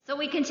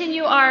We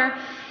continue our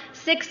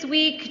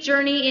 6-week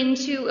journey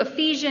into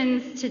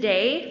Ephesians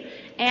today,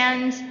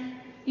 and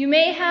you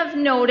may have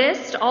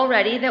noticed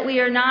already that we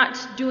are not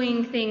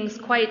doing things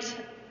quite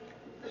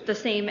the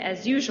same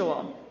as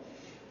usual.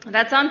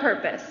 That's on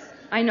purpose.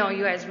 I know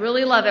you guys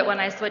really love it when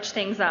I switch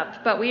things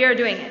up, but we are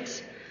doing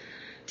it.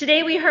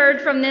 Today we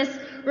heard from this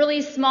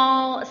really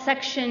small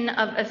section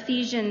of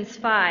Ephesians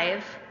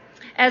 5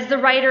 as the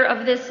writer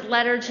of this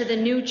letter to the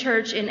new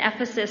church in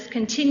Ephesus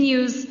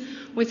continues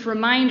with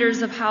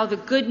reminders of how the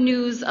good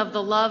news of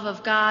the love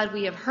of God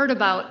we have heard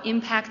about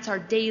impacts our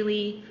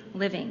daily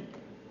living.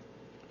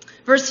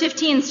 Verse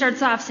 15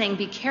 starts off saying,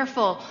 "Be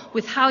careful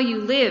with how you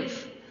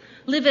live.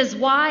 Live as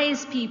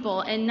wise people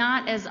and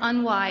not as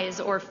unwise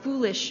or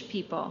foolish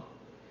people."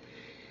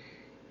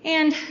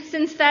 And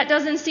since that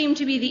doesn't seem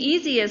to be the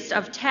easiest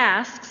of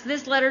tasks,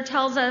 this letter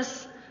tells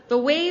us the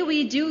way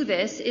we do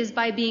this is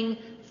by being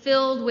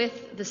filled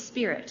with the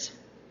Spirit.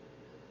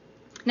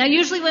 Now,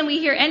 usually when we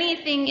hear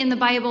anything in the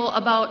Bible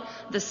about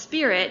the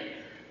Spirit,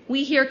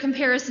 we hear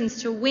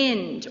comparisons to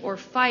wind or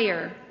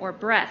fire or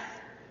breath.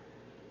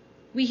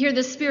 We hear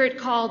the Spirit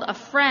called a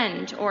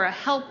friend or a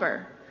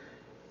helper,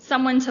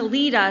 someone to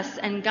lead us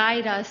and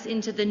guide us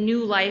into the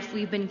new life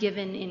we've been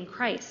given in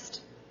Christ.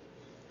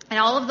 And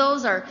all of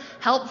those are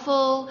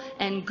helpful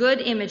and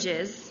good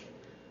images,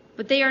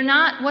 but they are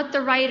not what the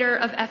writer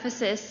of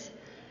Ephesus,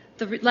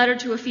 the letter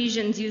to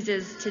Ephesians,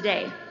 uses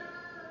today.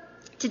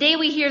 Today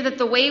we hear that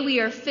the way we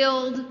are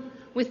filled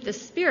with the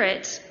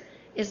Spirit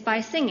is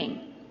by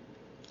singing.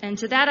 And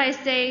to that I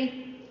say,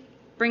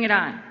 bring it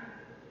on.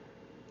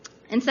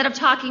 Instead of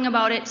talking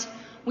about it,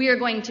 we are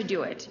going to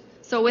do it.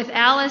 So with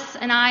Alice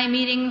and I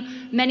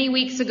meeting many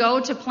weeks ago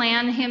to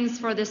plan hymns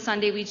for this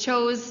Sunday, we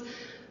chose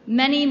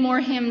many more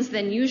hymns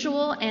than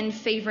usual and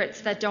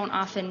favorites that don't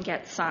often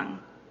get sung.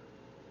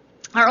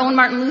 Our own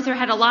Martin Luther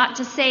had a lot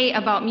to say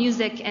about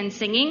music and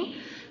singing,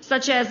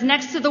 such as,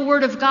 "Next to the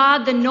Word of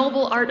God, the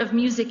noble art of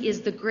music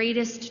is the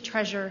greatest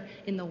treasure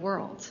in the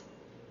world."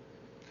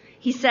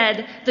 He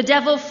said, "The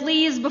devil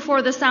flees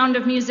before the sound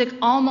of music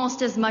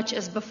almost as much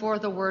as before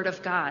the Word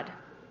of God."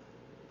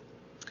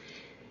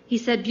 He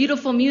said,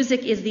 "Beautiful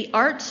music is the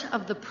art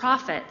of the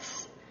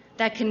prophets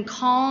that can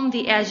calm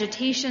the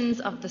agitations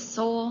of the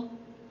soul.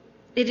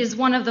 It is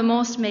one of the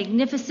most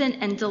magnificent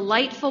and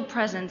delightful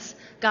presents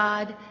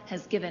God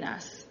has given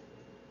us."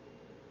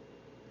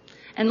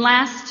 And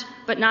last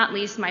but not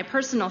least, my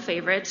personal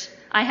favorite,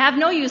 "I have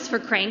no use for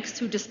cranks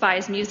who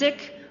despise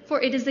music,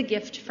 for it is a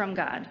gift from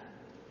God."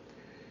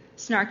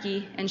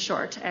 Snarky and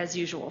short, as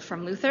usual,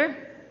 from Luther.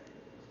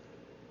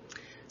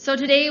 So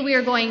today we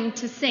are going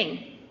to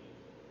sing.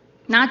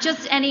 Not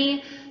just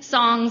any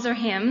songs or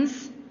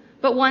hymns,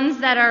 but ones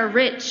that are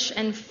rich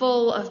and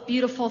full of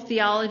beautiful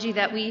theology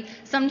that we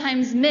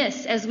sometimes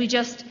miss as we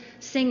just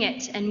sing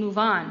it and move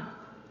on.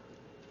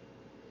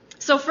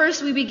 So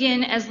first we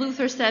begin, as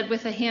Luther said,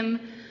 with a hymn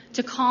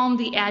to calm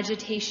the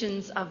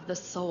agitations of the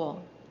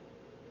soul.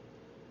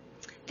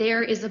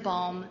 "There is a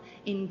balm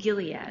in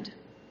Gilead."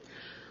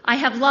 I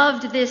have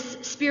loved this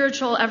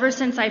spiritual ever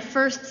since I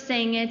first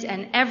sang it,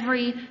 and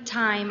every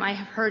time I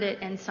have heard it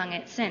and sung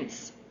it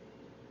since.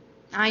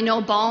 I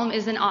know balm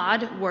is an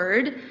odd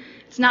word.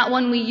 It's not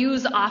one we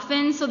use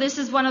often, so this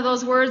is one of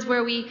those words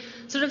where we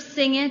sort of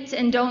sing it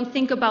and don't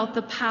think about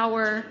the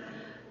power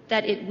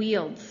that it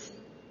wields.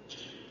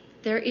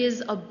 There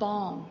is a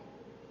balm.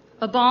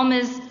 A balm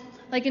is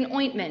like an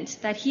ointment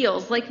that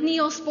heals, like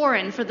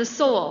Neosporin for the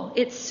soul.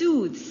 It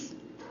soothes.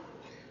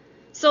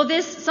 So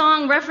this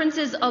song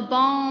references a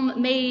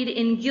balm made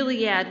in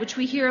Gilead, which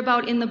we hear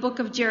about in the book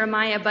of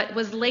Jeremiah, but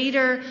was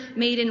later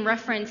made in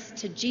reference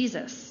to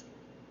Jesus.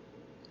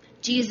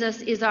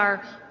 Jesus is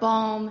our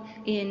balm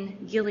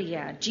in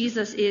Gilead.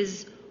 Jesus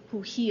is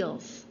who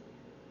heals.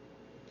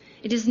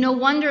 It is no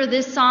wonder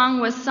this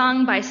song was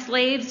sung by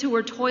slaves who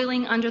were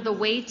toiling under the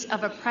weight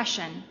of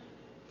oppression.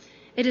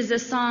 It is a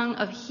song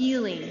of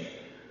healing,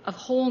 of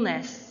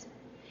wholeness.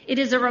 It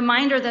is a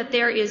reminder that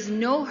there is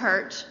no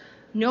hurt,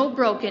 no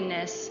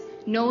brokenness,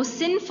 no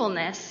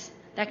sinfulness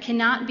that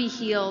cannot be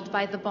healed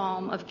by the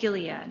balm of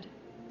Gilead,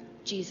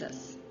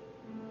 Jesus.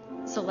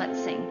 So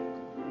let's sing.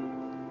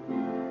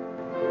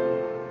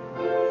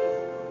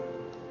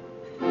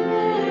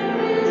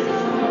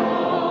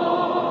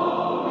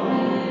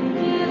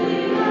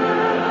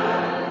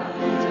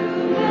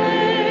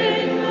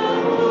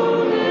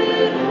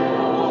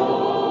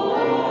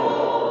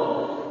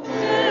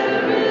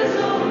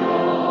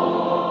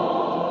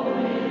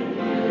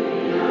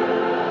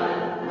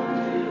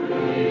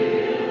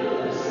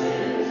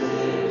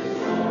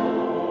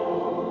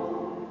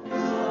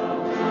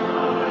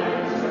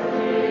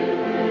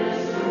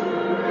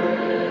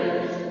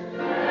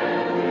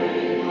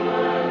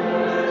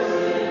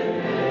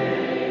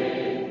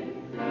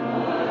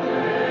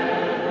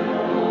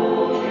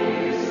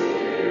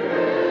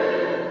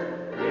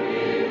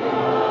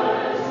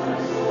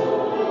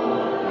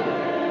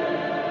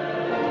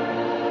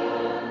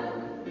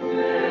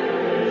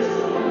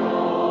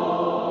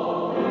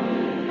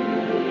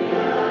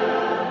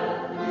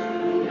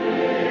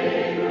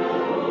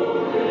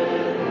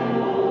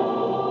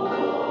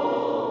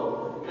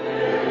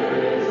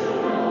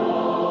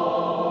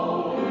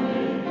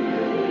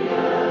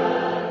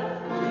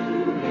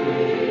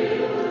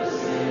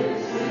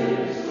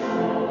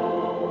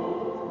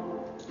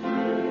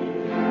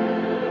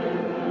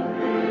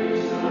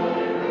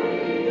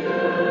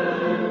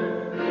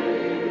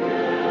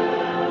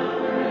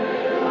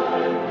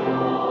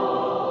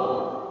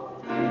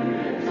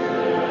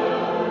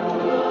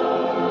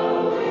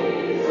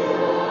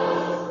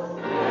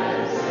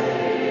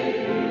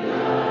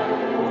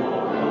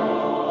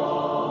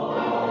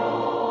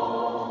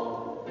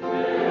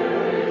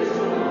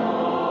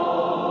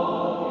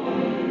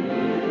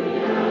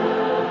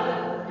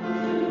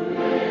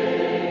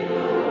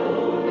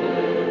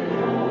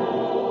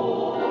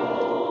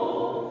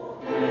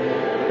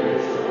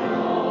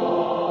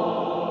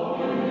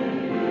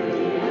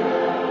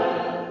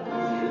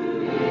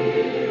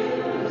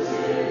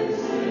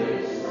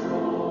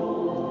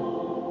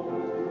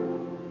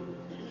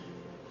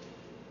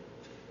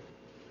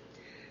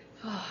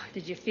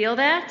 Did you feel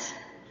that?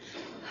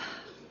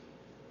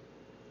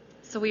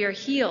 So we are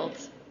healed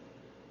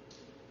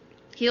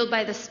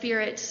by the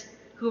Spirit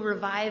who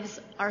revives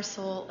our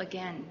soul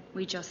again,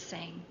 we just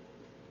sang.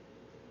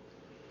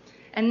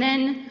 And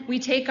then we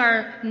take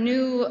our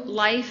new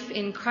life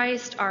in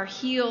Christ, our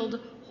healed,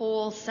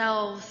 whole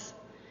selves,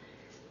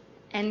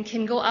 and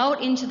can go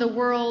out into the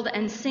world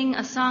and sing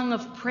a song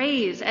of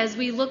praise as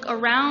we look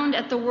around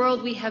at the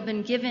world we have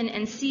been given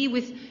and see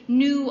with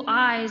new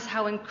eyes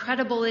how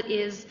incredible it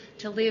is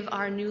to live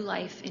our new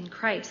life in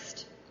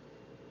Christ.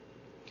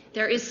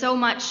 There is so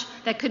much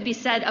that could be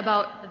said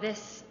about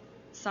this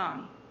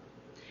song.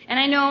 And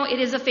I know it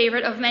is a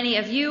favorite of many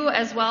of you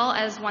as well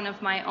as one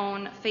of my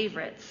own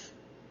favorites.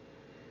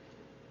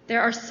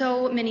 There are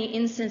so many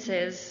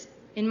instances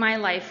in my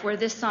life where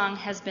this song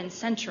has been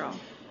central.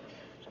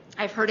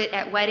 I've heard it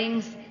at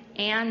weddings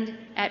and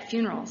at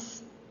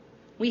funerals.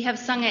 We have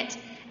sung it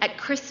at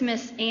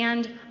Christmas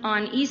and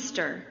on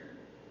Easter.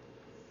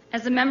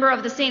 As a member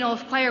of the St.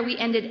 Olaf Choir, we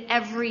ended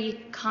every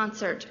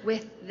concert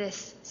with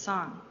this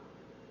song.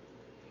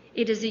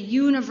 It is a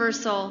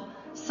universal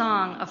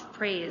song of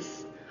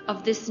praise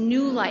of this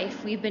new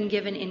life we've been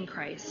given in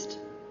Christ.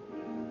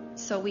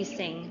 So we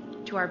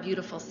sing to our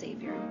beautiful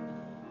Savior.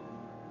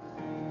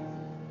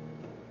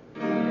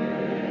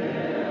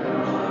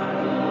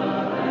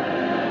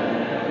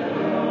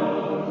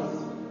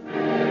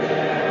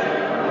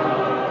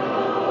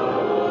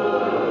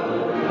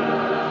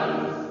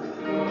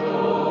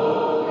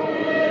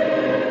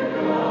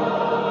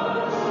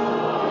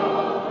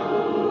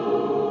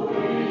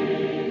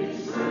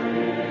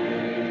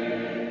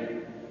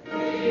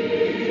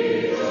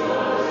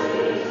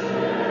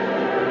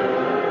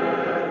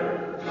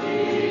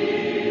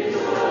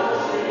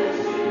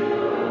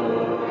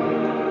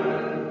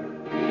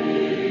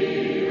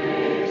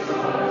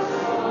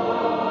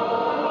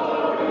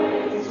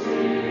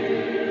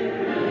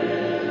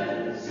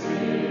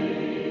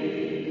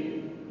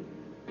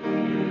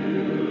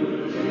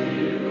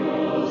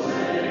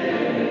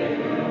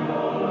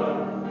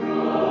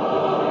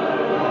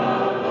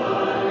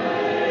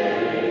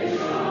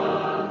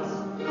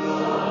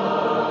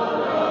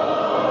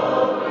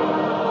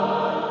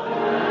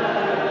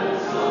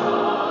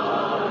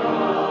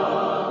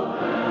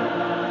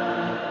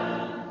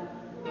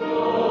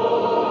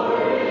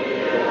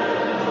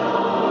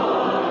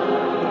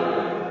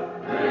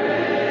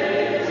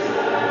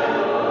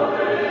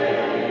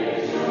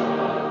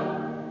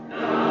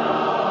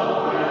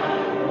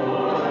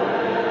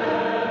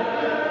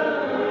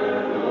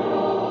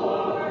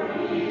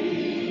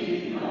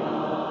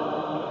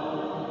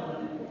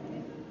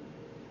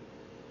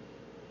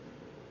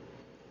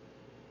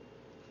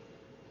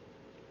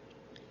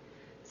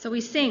 So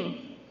we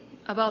sing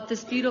about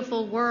this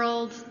beautiful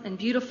world and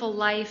beautiful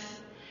life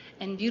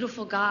and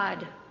beautiful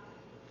God.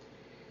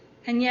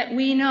 And yet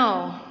we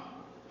know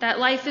that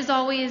life is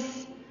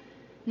always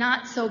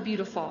not so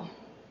beautiful.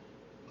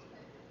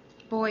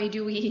 Boy,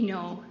 do we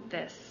know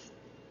this.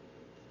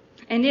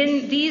 And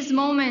in these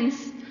moments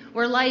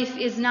where life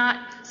is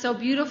not so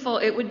beautiful,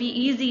 it would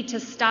be easy to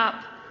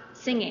stop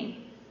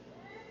singing,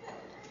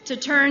 to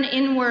turn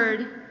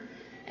inward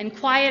and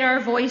quiet our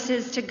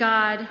voices to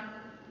God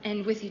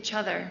and with each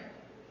other.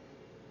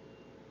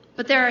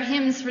 But there are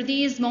hymns for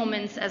these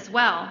moments as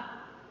well.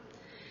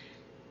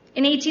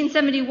 In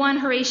 1871,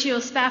 Horatio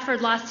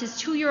Spafford lost his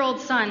 2-year-old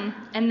son,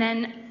 and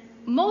then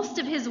most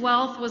of his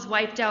wealth was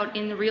wiped out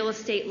in the real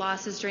estate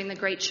losses during the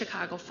Great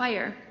Chicago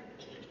Fire.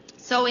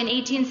 So in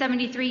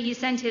 1873, he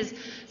sent his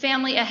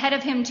family ahead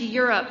of him to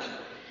Europe,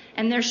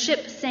 and their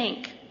ship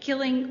sank,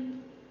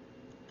 killing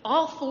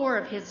all 4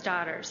 of his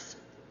daughters.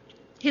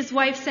 His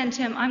wife sent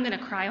him, I'm going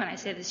to cry when I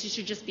say this, you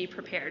should just be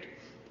prepared.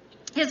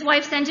 His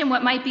wife sent him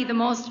what might be the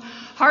most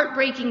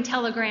heartbreaking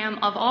telegram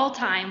of all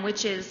time,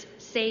 which is,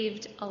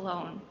 "Saved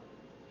alone."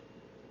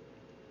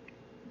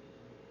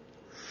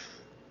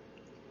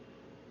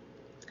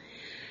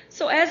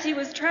 So as he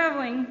was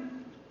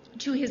traveling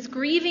to his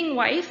grieving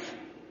wife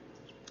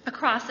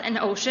across an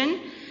ocean,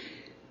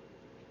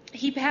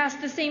 he passed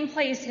the same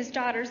place his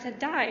daughters had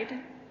died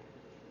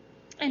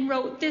and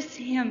wrote this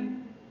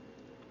hymn.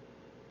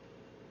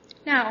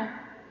 Now,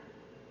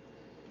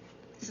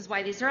 this is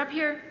why these are up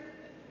here.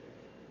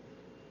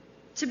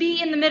 To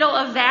be in the middle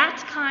of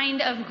that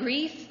kind of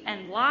grief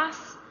and loss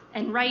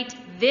and write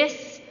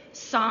this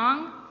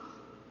song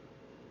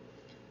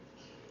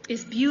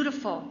is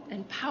beautiful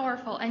and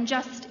powerful and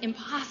just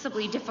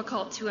impossibly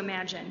difficult to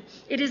imagine.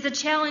 It is a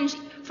challenge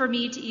for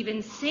me to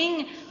even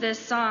sing this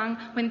song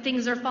when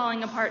things are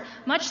falling apart,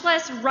 much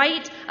less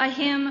write a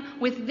hymn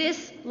with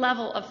this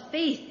level of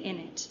faith in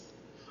it.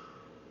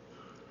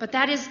 But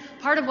that is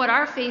part of what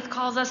our faith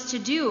calls us to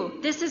do.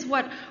 This is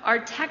what our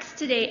text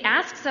today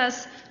asks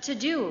us to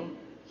do,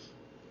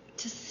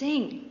 to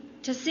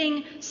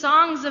sing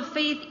songs of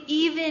faith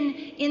even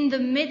in the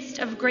midst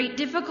of great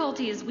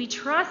difficulties. We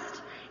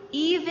trust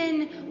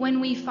even when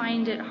we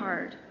find it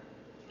hard.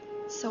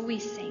 So we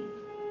sing.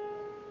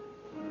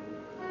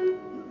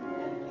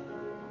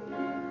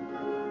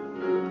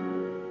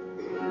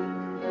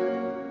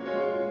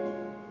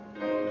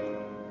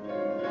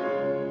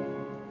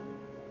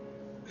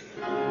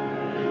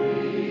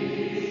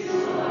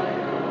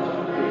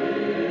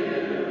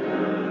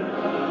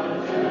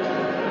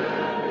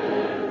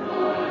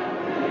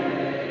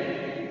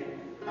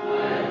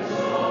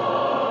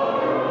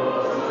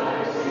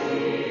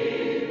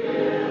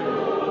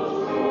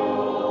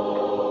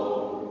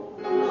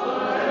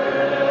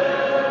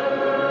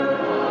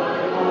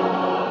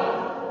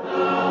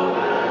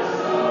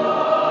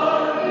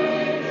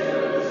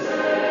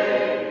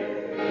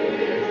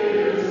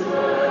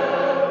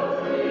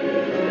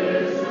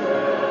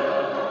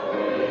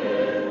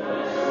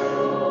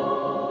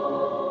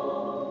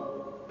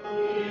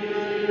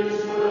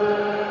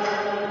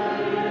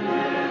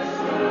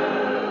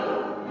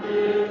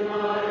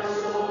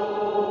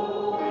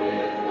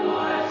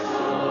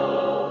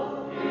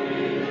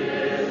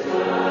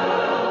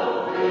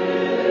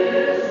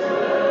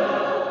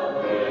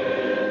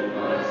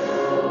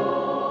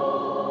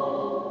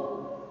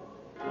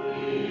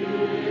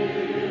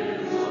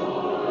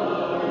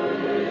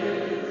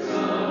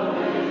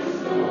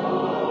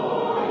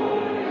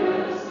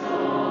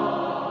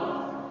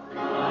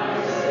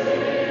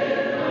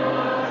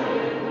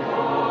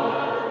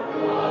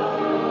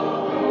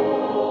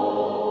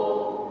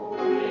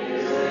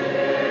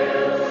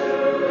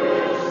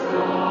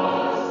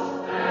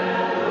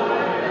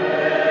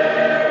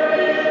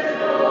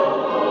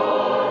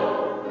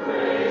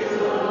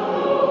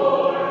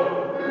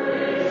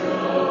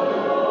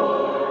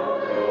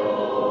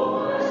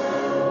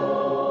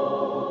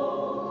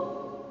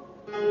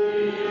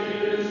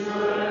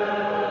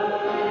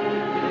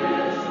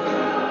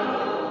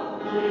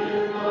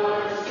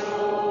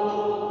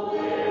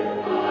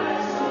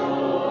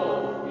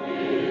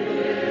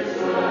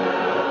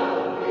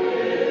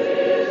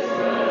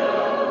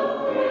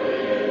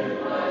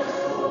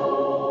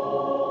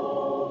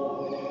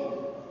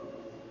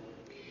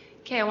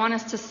 I want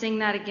us to sing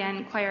that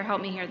again. Choir, help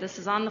me here. This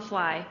is on the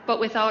fly, but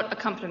without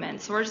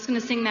accompaniment. So we're just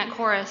going to sing that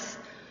chorus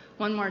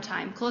one more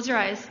time. Close your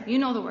eyes. You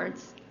know the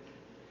words.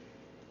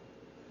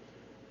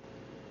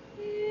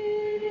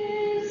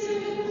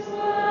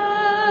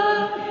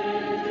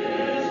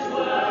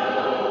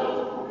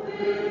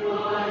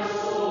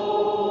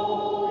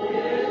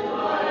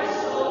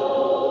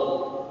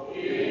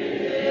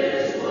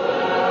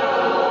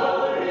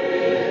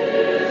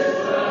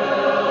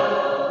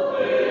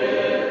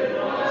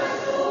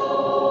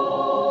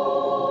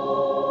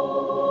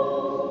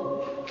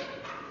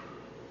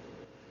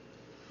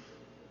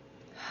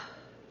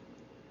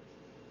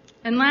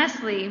 And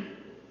lastly,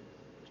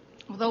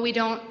 although we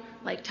don't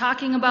like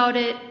talking about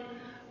it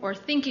or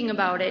thinking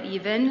about it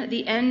even,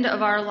 the end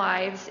of our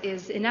lives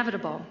is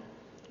inevitable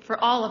for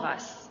all of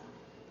us.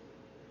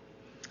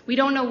 We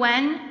don't know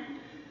when,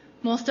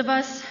 most of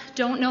us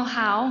don't know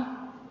how,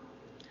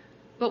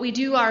 but we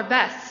do our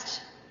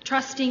best,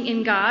 trusting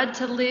in God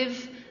to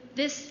live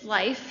this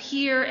life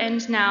here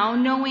and now,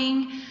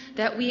 knowing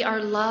that we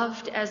are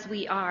loved as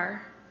we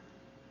are,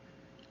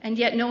 and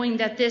yet knowing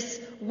that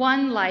this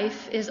one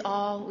life is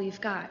all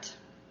we've got.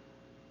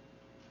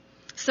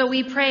 So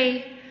we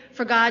pray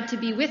for God to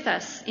be with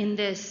us in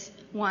this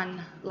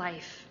one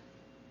life.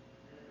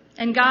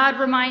 And God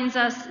reminds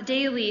us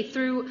daily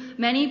through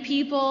many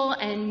people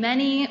and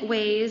many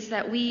ways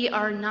that we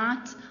are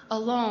not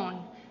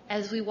alone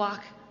as we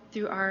walk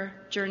through our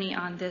journey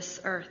on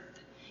this earth.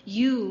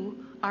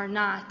 You are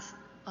not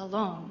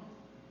alone.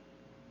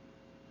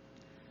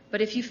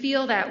 But if you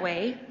feel that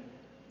way,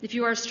 if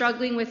you are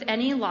struggling with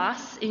any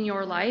loss in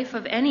your life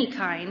of any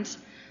kind,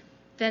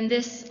 then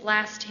this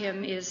last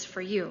hymn is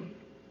for you.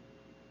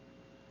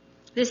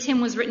 This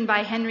hymn was written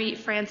by Henry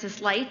Francis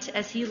Lyte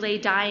as he lay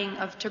dying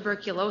of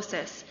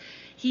tuberculosis.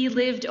 He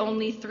lived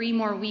only 3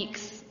 more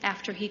weeks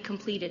after he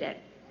completed it.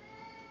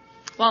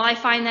 While I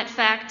find that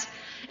fact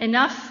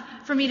enough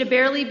for me to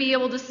barely be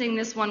able to sing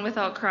this one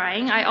without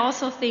crying, I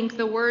also think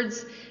the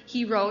words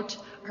he wrote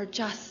are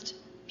just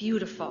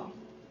beautiful.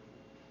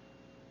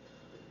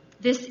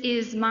 This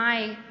is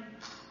my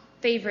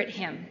favorite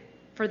hymn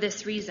for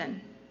this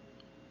reason,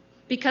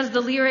 because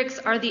the lyrics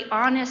are the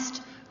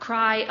honest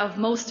cry of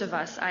most of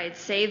us, I'd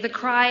say, the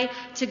cry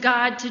to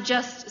God to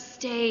just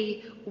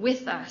stay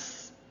with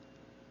us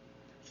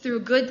through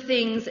good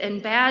things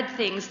and bad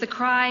things, the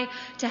cry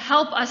to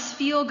help us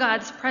feel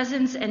God's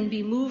presence and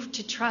be moved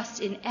to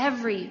trust in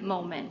every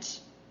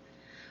moment.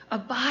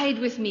 Abide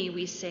with me,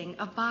 we sing.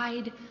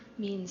 Abide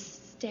means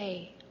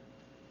stay.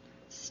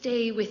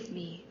 Stay with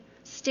me.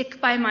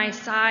 Stick by my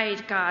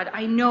side, God.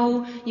 I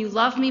know you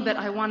love me, but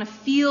I want to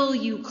feel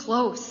you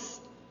close.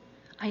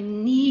 I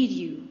need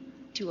you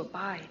to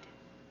abide.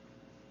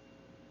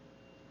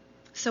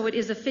 So it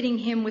is a fitting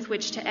hymn with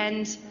which to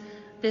end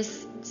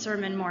this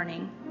sermon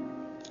morning.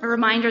 A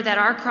reminder that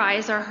our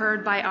cries are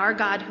heard by our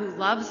God who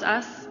loves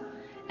us,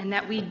 and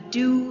that we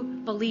do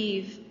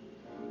believe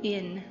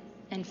in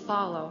and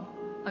follow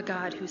a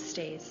God who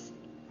stays.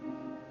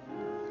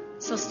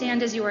 So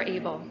stand as you are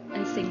able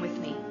and sing with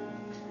me.